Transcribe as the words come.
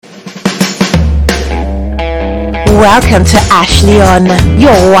Welcome to Ashley On,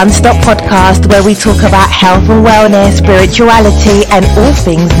 your one-stop podcast where we talk about health and wellness, spirituality, and all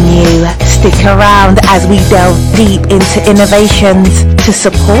things new. Stick around as we delve deep into innovations to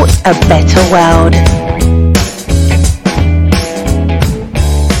support a better world.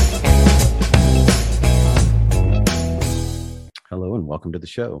 Hello and welcome to the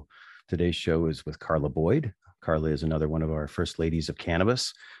show. Today's show is with Carla Boyd. Carla is another one of our first ladies of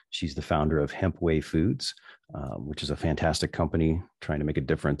cannabis. She's the founder of Hempway Foods, which is a fantastic company trying to make a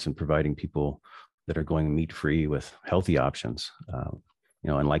difference in providing people that are going meat-free with healthy options.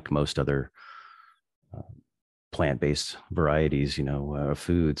 Unlike most other plant-based varieties,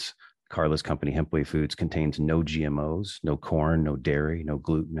 foods, Carla's company, Hempway Foods, contains no GMOs, no corn, no dairy, no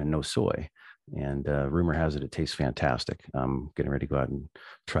gluten, and no soy. And rumor has it tastes fantastic. I'm getting ready to go out and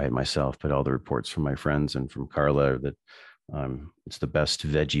try it myself, but all the reports from my friends and from Carla are that it's the best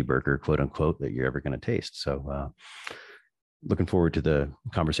veggie burger, quote unquote, that you're ever going to taste. So looking forward to the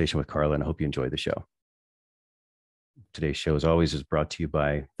conversation with Carla, and I hope you enjoy the show. Today's show, as always, is brought to you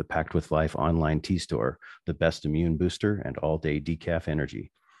by the Packed with Life online tea store, the best immune booster and all-day decaf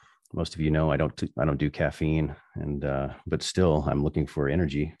energy. Most of you know I don't do caffeine, but still I'm looking for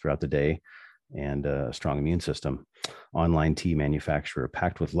energy throughout the day and a strong immune system. Online tea manufacturer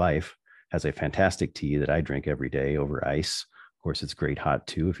Packed with Life has a fantastic tea that I drink every day over ice. Of course, it's great hot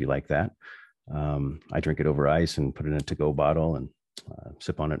too, if you like that. I drink it over ice and put it in a to-go bottle and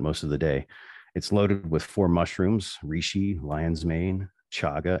sip on it most of the day. It's loaded with 4 mushrooms, reishi, lion's mane,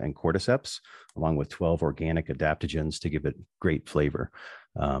 chaga, and cordyceps, along with 12 organic adaptogens to give it great flavor.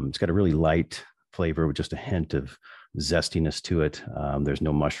 It's got a really light flavor with just a hint of zestiness to it. There's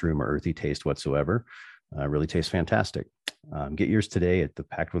no mushroom or earthy taste whatsoever. Really tastes fantastic. Get yours today at the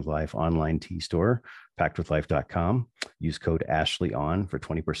Packed with Life online tea store, packedwithlife.com. Use code AshleyON for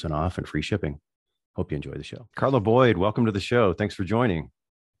 20% off and free shipping. Hope you enjoy the show. Carla Boyd, welcome to the show. Thanks for joining.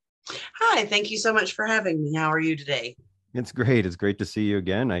 Hi, thank you so much for having me. How are you today? It's great. It's great to see you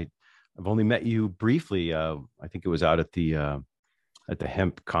again. I've only met you briefly. I think it was out at the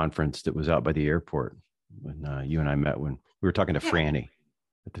hemp conference that was out by the airport when you and I met, when we were talking to Franny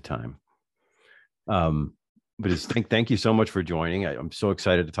at the time. But thank you so much for joining. I'm so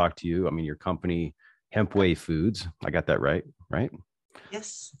excited to talk to you. I mean, your company, Hempway Foods, I got that right?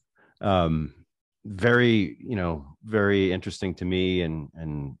 Yes. Very interesting to me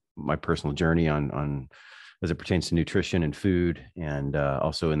and my personal journey on as it pertains to nutrition and food, and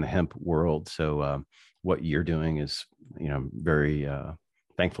also in the hemp world. So what you're doing is, very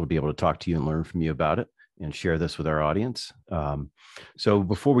thankful to be able to talk to you and learn from you about it and share this with our audience. So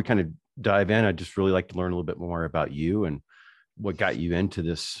before we kind of dive in, I'd just really like to learn a little bit more about you and what got you into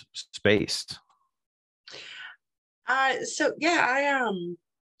this space. I've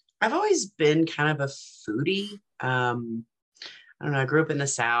always been kind of a foodie. I don't know. I grew up in the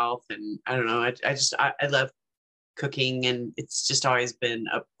South, and I don't know. I love cooking, and it's just always been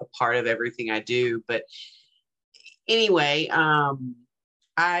a part of everything I do. But anyway,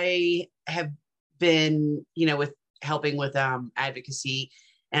 I have been, with helping with advocacy,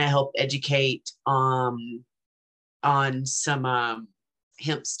 and I help educate on some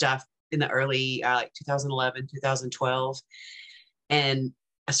hemp stuff in the early 2011, 2012. And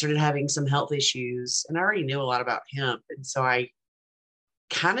I started having some health issues, and I already knew a lot about hemp. And so I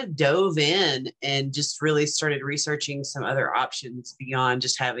kind of dove in and just really started researching some other options beyond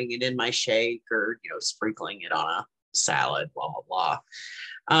just having it in my shake or, sprinkling it on a salad, blah, blah, blah.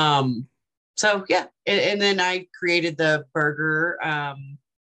 And then I created the burger,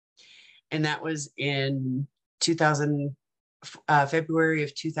 and that was in February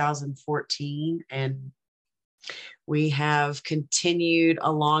of 2014. And we have continued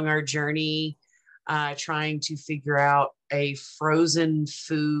along our journey, trying to figure out a frozen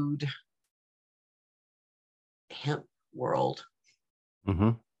food hemp world.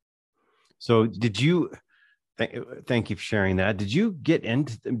 Mm-hmm. So thank you for sharing that. Did you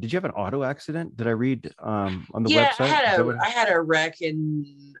have an auto accident? Did I read on the website? I had a wreck in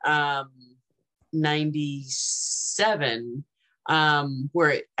 97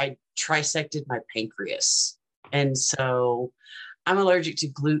 where I trisected my pancreas. And so I'm allergic to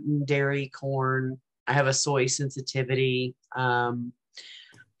gluten, dairy, corn. I have a soy sensitivity. And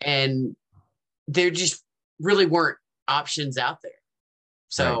there just really weren't options out there.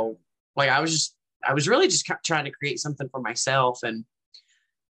 So I was really just trying to create something for myself, and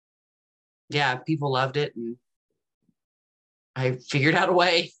people loved it, and I figured out a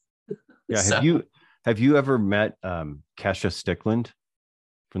way. Yeah. Have you ever met Kesha Stickland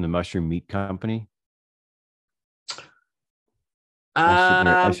from the Mushroom Meat Company?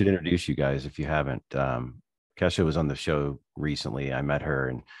 I should introduce you guys if you haven't. Kesha Kesha was on the show recently. I met her,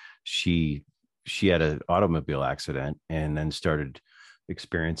 and she had an automobile accident and then started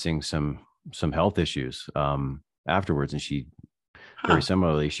experiencing some health issues afterwards. And she very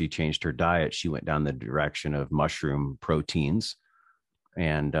similarly, she changed her diet. She went down the direction of mushroom proteins,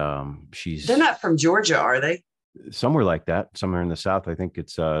 and They're not from Georgia, are they? somewhere like that, somewhere in the South. I think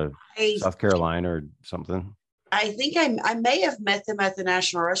it's South Carolina or something. I think I may have met them at the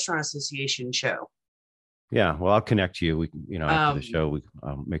National Restaurant Association show. Yeah, well, I'll connect you. We, after the show,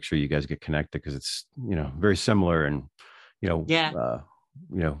 I'll make sure you guys get connected because it's, very similar, and Yeah.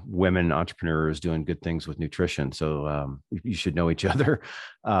 women entrepreneurs doing good things with nutrition. So you should know each other.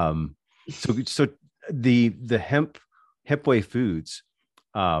 So the Hempway Foods,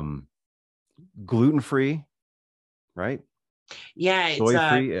 gluten free, right? Yeah, it's Soy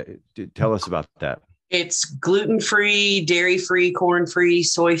free. Tell us about that. it's gluten free, dairy free, corn free,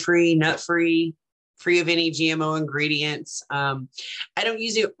 soy free, nut free, free of any GMO ingredients. I don't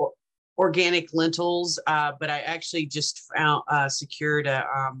use it organic lentils, but I actually just found secured a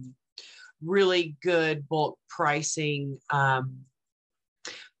really good bulk pricing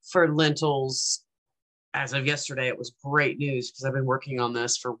for lentils. As of yesterday, it was great news because I've been working on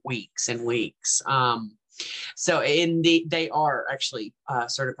this for weeks and weeks. So they are actually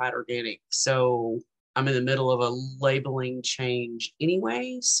certified organic. So I'm in the middle of a labeling change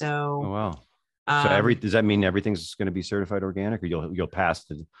anyway. So Oh, wow. So does that mean everything's going to be certified organic, or you'll pass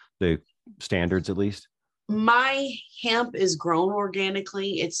the standards at least? My hemp is grown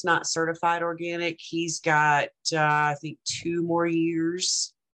organically. It's not certified organic. He's got I think 2 more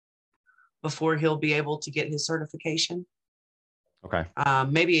years before he'll be able to get his certification. Okay.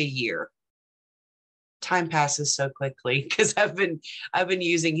 Maybe a year. Time passes so quickly because I've been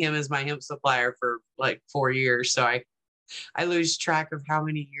using him as my hemp supplier for like 4 years. So I lose track of how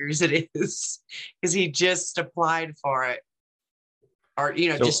many years it is because he just applied for it, or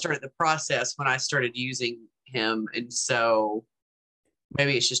just started the process when I started using him, and so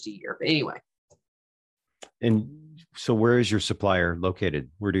maybe it's just a year. But anyway. And so, where is your supplier located?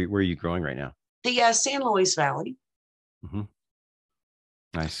 Where are you growing right now? The San Luis Valley. Mm-hmm.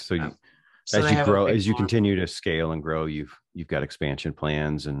 Nice. So as you continue to scale and grow, you've got expansion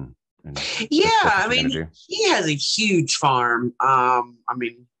plans and yeah, I mean, he has a huge farm. I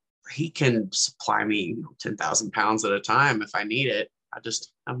mean, he can supply me 10,000 pounds at a time if I need it.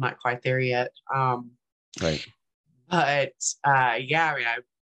 I'm not quite there yet. Right. But yeah, I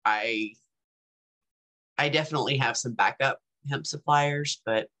mean, I definitely have some backup hemp suppliers,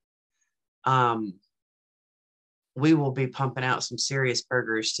 but we will be pumping out some serious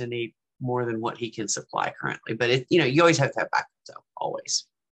burgers to need more than what he can supply currently. But you always have to have backup, so always.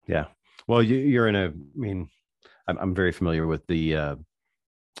 Yeah. Well, you're I mean, I'm very familiar with the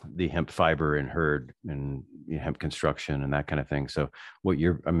hemp fiber and herd and hemp construction and that kind of thing. So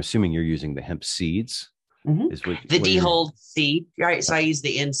I'm assuming you're using the hemp seeds. Mm-hmm. Is the de-hulled seed, right? So I use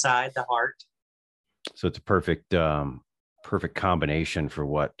the inside, the heart. So it's a perfect combination for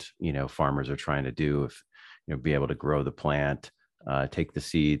what, farmers are trying to do. If, be able to grow the plant, take the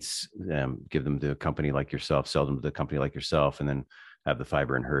seeds, give them to a company like yourself, sell them to a company like yourself, and then have the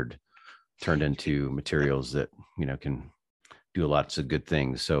fiber and herd turned into materials that, can do lots of good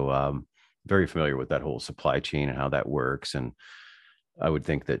things. So very familiar with that whole supply chain and how that works. And I would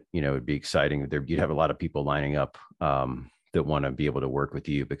think that, it'd be exciting. You'd have a lot of people lining up that want to be able to work with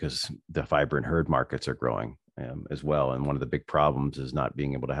you because the fiber and herd markets are growing as well. And one of the big problems is not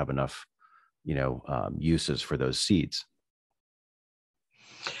being able to have enough, uses for those seeds.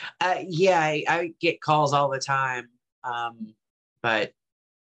 Yeah, I get calls all the time. But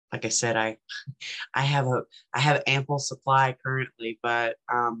like I said, I have ample supply currently, but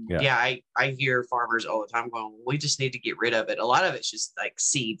I hear farmers all the time going, we just need to get rid of it. A lot of it's just like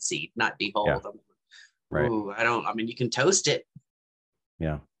seed, not de-hulled. Yeah. Right. Ooh, you can toast it.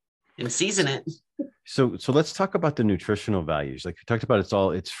 Yeah. And season it. So let's talk about the nutritional values. Like you talked about,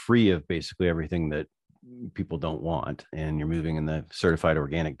 it's free of basically everything that people don't want, and you're moving in the certified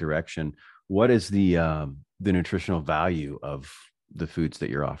organic direction. What is the nutritional value of the foods that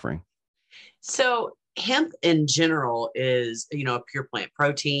you're offering? So hemp in general is, a pure plant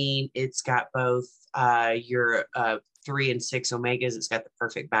protein. It's got both your 3 and 6 omegas. It's got the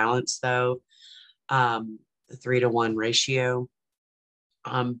perfect balance though, the 3-to-1 ratio.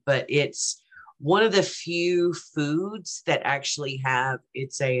 But it's one of the few foods that actually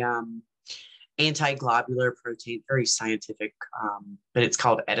it's a anti-globular protein, very scientific, but it's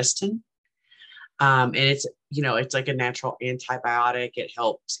called Ediston. And it's like a natural antibiotic. It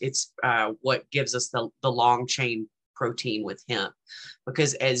helps. It's what gives us the long chain protein with hemp,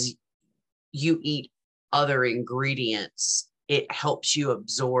 because as you eat other ingredients, it helps you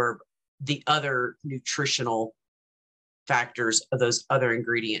absorb the other nutritional factors of those other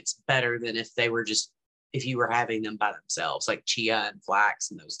ingredients better than if you were having them by themselves, like chia and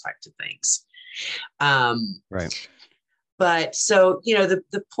flax and those types of things. Right. But so,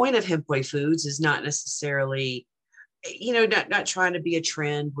 the point of Hempway Foods is not necessarily, not trying to be a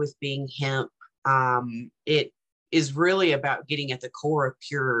trend with being hemp. It is really about getting at the core of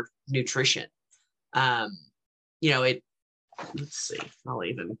pure nutrition. Let's see,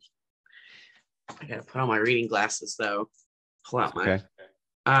 I gotta put on my reading glasses though. Pull out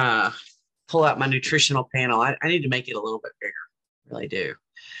my nutritional panel. I need to make it a little bit bigger. I really do.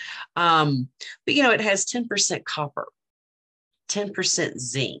 But it has 10% copper, 10%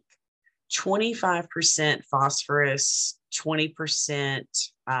 zinc, 25% phosphorus,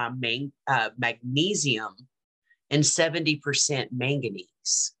 20% magnesium, and 70%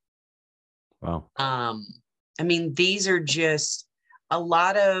 manganese. Wow. These are just a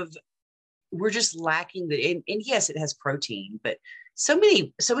lot of, we're just lacking and yes, it has protein, but so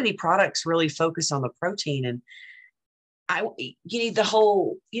many products really focus on the protein, and you need the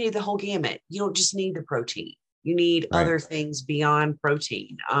whole gamut. You don't just need the protein. You need other things beyond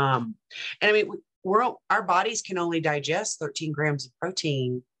protein. Our bodies can only digest 13 grams of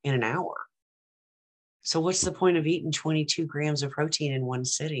protein in an hour. So what's the point of eating 22 grams of protein in one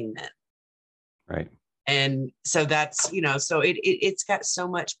sitting then? Right. And so that's, so it's got so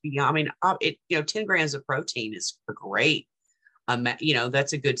much beyond. 10 grams of protein is great.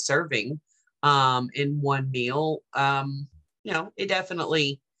 That's a good serving in one meal. It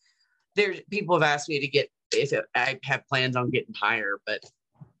definitely, people have asked me to get, I have plans on getting higher, but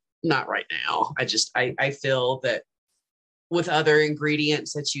not right now. I feel that with other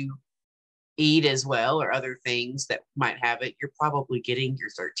ingredients that you eat as well, or other things that might have it, you're probably getting your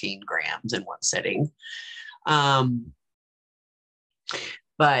 13 grams in one sitting. But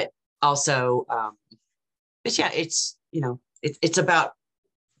also, but yeah, it's about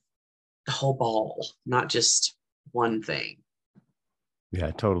the whole ball, not just one thing. Yeah,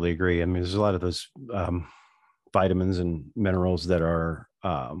 I totally agree. There's a lot of those vitamins and minerals that are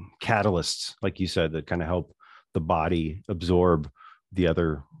catalysts, like you said, that kind of help the body absorb the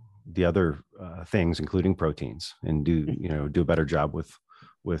other things, including proteins, and do a better job with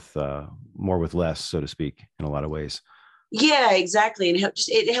more with less, so to speak, in a lot of ways. Yeah, exactly. And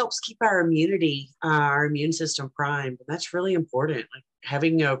it helps keep our immune system primed. And that's really important. Like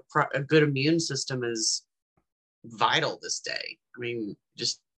having a good immune system is vital this day.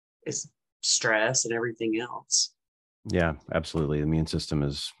 Just it's stress and everything else. Yeah, absolutely. The immune system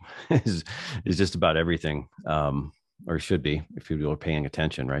is just about everything, or should be, if people are paying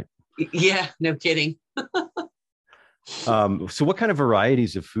attention, right? Yeah, no kidding. So what kind of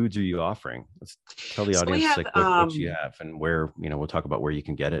varieties of foods are you offering? Let's tell the audience what you have, and where, we'll talk about where you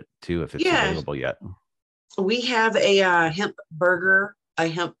can get it too, if it's available yet. We have a hemp burger, a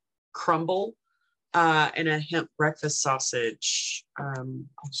hemp crumble, and a hemp breakfast sausage.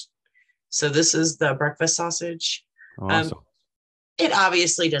 So this is the breakfast sausage. Awesome. It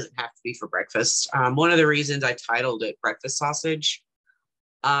obviously doesn't have to be for breakfast. One of the reasons I titled it breakfast sausage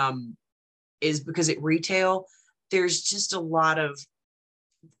is because at retail, there's just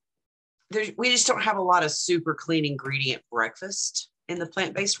we just don't have a lot of super clean ingredient breakfast in the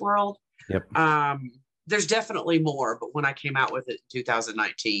plant-based world. Yep. There's definitely more, but when I came out with it in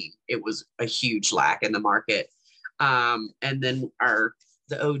 2019, it was a huge lack in the market. And then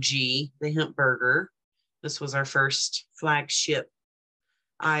the OG, the hemp burger, this was our first flagship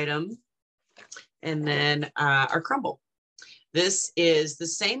item. And then our crumble. This is the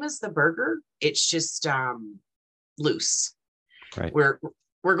same as the burger. It's just loose. Right. We're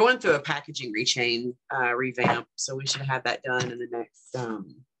going through a packaging revamp, so we should have that done in the next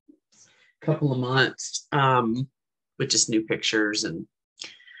couple of months with just new pictures. And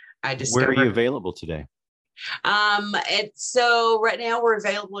where are you available today? So right now we're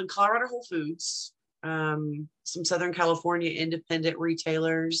available in Colorado Whole Foods, some Southern California independent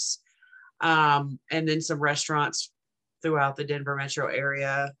retailers, and then some restaurants throughout the Denver metro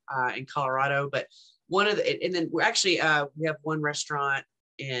area in Colorado. But and then we're actually we have one restaurant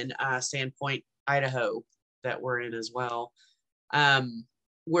in Sandpoint, Idaho that we're in as well.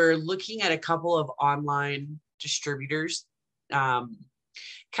 We're looking at a couple of online distributors, kind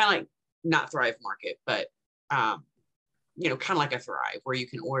of like not Thrive Market, but kind of like a Thrive, where you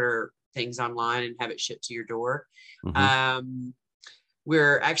can order things online and have it shipped to your door. Mm-hmm.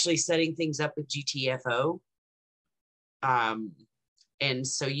 We're actually setting things up with GTFO. And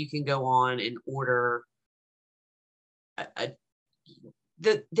so you can go on and order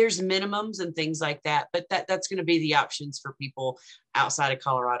there's minimums and things like that, but that's going to be the options for people outside of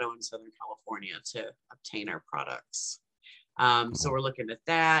Colorado and Southern California to obtain our products. So we're looking at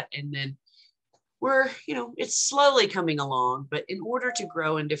that, and then we're, it's slowly coming along, but in order to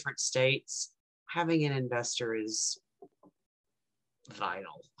grow in different states, having an investor is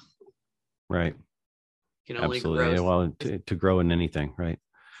vital. Right. You can only Absolutely. grow. Well, to grow in anything, right?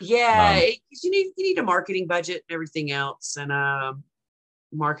 Yeah, you need a marketing budget and everything else, and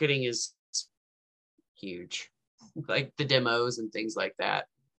marketing is huge, like the demos and things like that.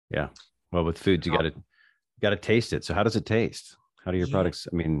 Yeah. Well, with foods, you got to taste it. So how does it taste? How do your products?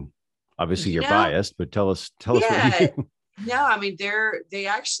 I mean, obviously you're biased, but tell us what you do. No, I mean, they're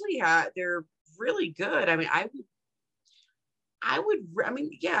really good. I mean, I'm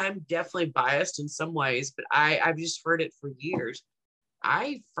definitely biased in some ways, but I've just heard it for years.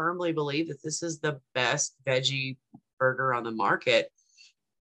 I firmly believe that this is the best veggie burger on the market.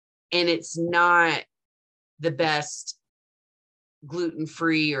 And it's not the best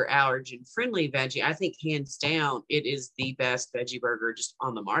gluten-free or allergen-friendly veggie. I think hands down, it is the best veggie burger just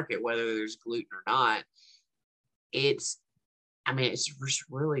on the market, whether there's gluten or not. It's just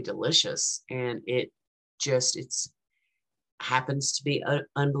really delicious. And it happens to be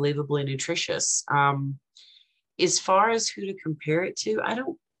unbelievably nutritious. As far as who to compare it to, I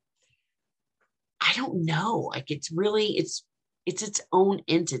don't know. Like, it's its own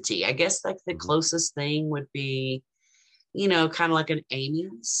entity. I guess like the closest thing would be, kind of like an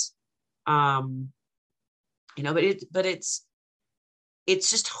Amy's, but it's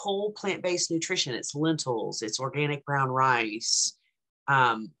just whole plant-based nutrition. It's lentils, it's organic brown rice,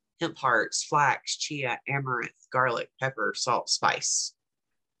 hemp hearts, flax, chia, amaranth, garlic, pepper, salt, spice,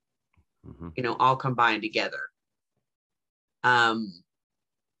 all combined together. But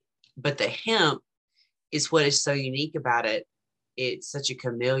the hemp is what is so unique about it. It's such a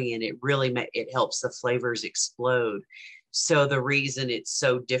chameleon. It really it helps the flavors explode. So the reason it's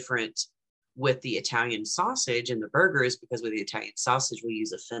so different with the Italian sausage and the burger is because with the Italian sausage, we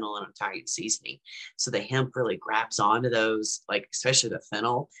use a fennel and Italian seasoning. So the hemp really grabs onto those, like especially the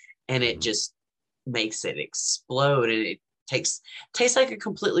fennel, and it just makes it explode. And it tastes like a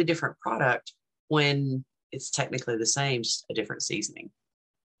completely different product when it's technically the same, just a different seasoning.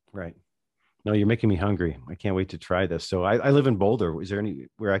 Right. No, you're making me hungry. I can't wait to try this. So I live in Boulder. Is there any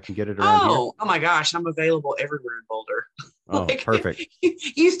where I can get it around here? Oh my gosh. I'm available everywhere in Boulder. Oh, perfect.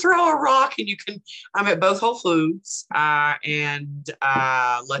 You throw a rock and I'm at both Whole Foods and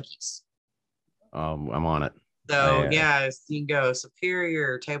Lucky's. I'm on it. So yes, you can go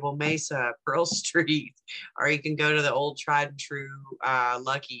Superior, Table Mesa, Pearl Street, or you can go to the old tried and true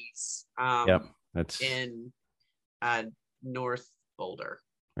Lucky's. Yep. That's in North Boulder.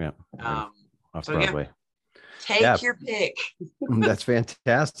 Yeah. Off so Broadway. Take your pick. That's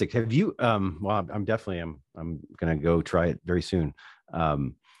fantastic. Have you well, I'm gonna go try it very soon.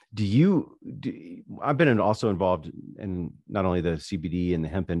 I've been also involved in not only the CBD and the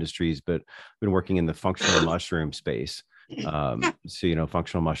hemp industries, but been working in the functional mushroom space. So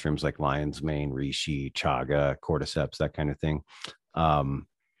functional mushrooms like lion's mane, reishi, chaga, cordyceps, that kind of thing. Have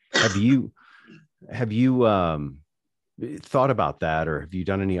you thought about that, or have you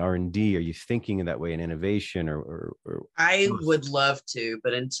done any R&D? Are you thinking in that way in innovation or I would love to,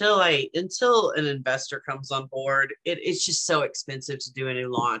 but until an investor comes on board, it's just so expensive to do a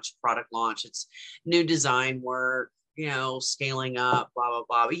new product launch. It's new design work, scaling up, blah, blah,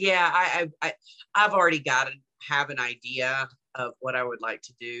 blah. But yeah, I've already have an idea of what I would like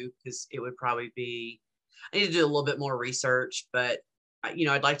to do, because it would probably be, I need to do a little bit more research, but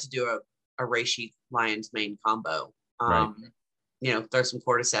I'd like to do a reishi lion's mane combo. Right. Throw some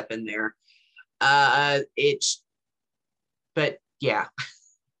cordyceps in there. But yeah,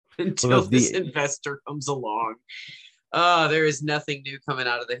 until this investor comes along, there is nothing new coming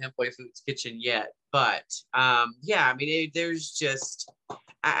out of the Hempway Foods kitchen yet. But there's just,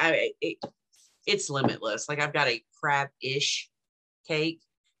 it's limitless. Like, I've got a crab-ish cake,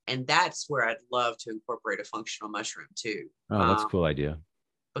 and that's where I'd love to incorporate a functional mushroom too. Oh, that's a cool idea.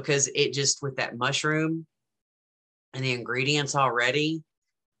 Because it just, with that mushroom and the ingredients already,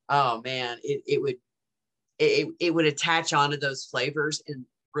 oh man, it would attach onto those flavors and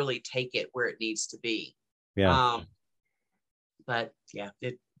really take it where it needs to be. Yeah. But yeah,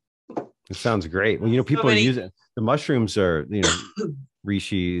 it sounds great. Well, people are using the mushrooms are,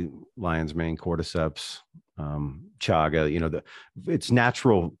 reishi, lion's mane, cordyceps, chaga, it's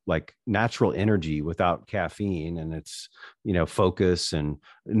natural energy without caffeine, and it's, focus and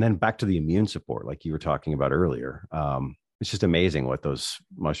then back to the immune support, like you were talking about earlier. It's just amazing what those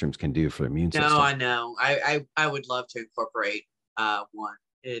mushrooms can do for the immune system. No, I know. I would love to incorporate one.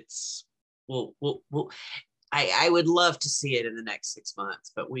 It's I would love to see it in the next 6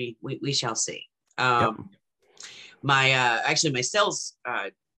 months, but we shall see. My sales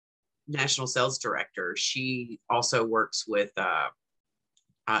national sales director, she also works with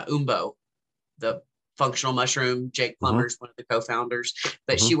Umbo, the functional mushroom. Jake Plummer's one of the co-founders,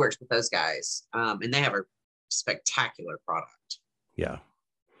 but she works with those guys, and they have a spectacular product. Yeah,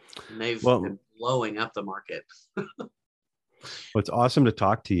 and they've been blowing up the market. Well, it's awesome to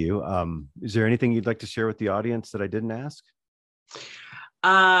talk to you. Is there anything you'd like to share with the audience that I didn't ask?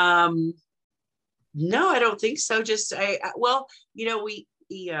 No, I don't think so. Just I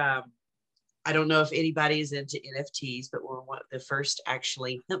don't know if anybody is into NFTs, but we're one of the first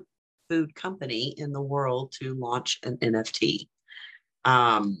actually hemp food company in the world to launch an NFT.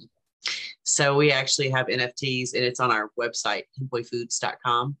 So we actually have NFTs, and it's on our website,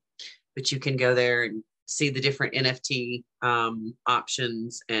 hempwayfoods.com, but you can go there and see the different NFT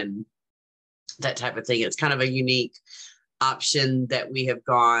options and that type of thing. It's kind of a unique option that we have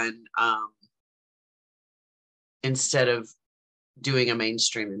gone instead of doing a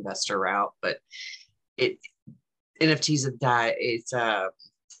mainstream investor route, but NFTs have died. It's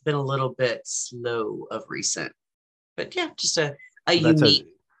been a little bit slow of recent, but yeah, just a unique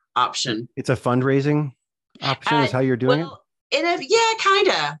option. It's a fundraising option is how you're doing it?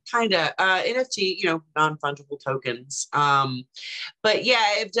 Kinda. NFT, non-fungible tokens. But yeah,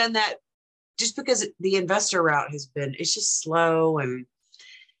 I've done that just because the investor route it's just slow, and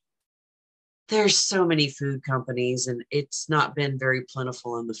there's so many food companies, and it's not been very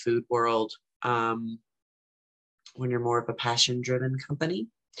plentiful in the food world when you're more of a passion-driven company.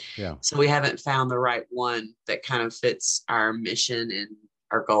 Yeah. So we haven't found the right one that kind of fits our mission and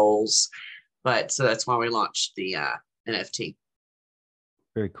our goals. But so that's why we launched the NFT.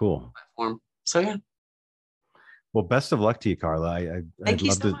 Very cool platform. So yeah. Well, best of luck to you, Carla.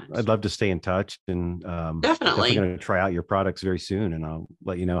 I'd love to stay in touch, and definitely going to try out your products very soon, and I'll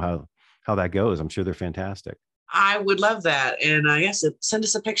let you know how that goes. I'm sure they're fantastic. I would love that, and yes, send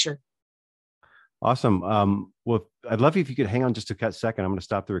us a picture. Awesome. Well, I'd love if you could hang on just a second. I'm going to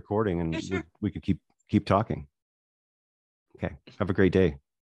stop the recording, and sure. we could keep talking. Okay. Have a great day.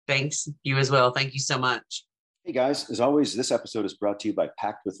 Thanks. You as well. Thank you so much. Hey guys, as always, this episode is brought to you by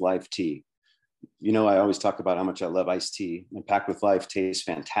Packed with Life Tea. I always talk about how much I love iced tea, and Packed with Life tastes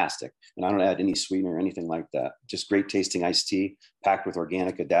fantastic. And I don't add any sweetener or anything like that. Just great tasting iced tea, packed with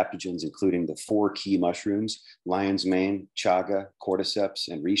organic adaptogens, including the 4 key mushrooms: lion's mane, chaga, cordyceps,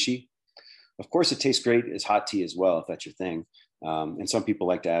 and reishi. Of course, it tastes great as hot tea as well, if that's your thing. And some people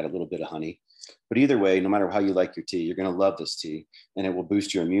like to add a little bit of honey. But either way, no matter how you like your tea, you're going to love this tea, and it will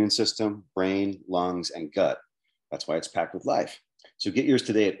boost your immune system, brain, lungs, and gut. That's why it's Packed with Life. So get yours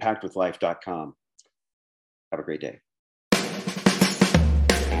today at packedwithlife.com. Have a great day.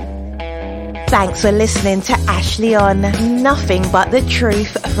 Thanks for listening to Ashley on Nothing But the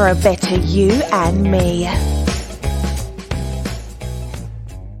Truth for a Better You and Me.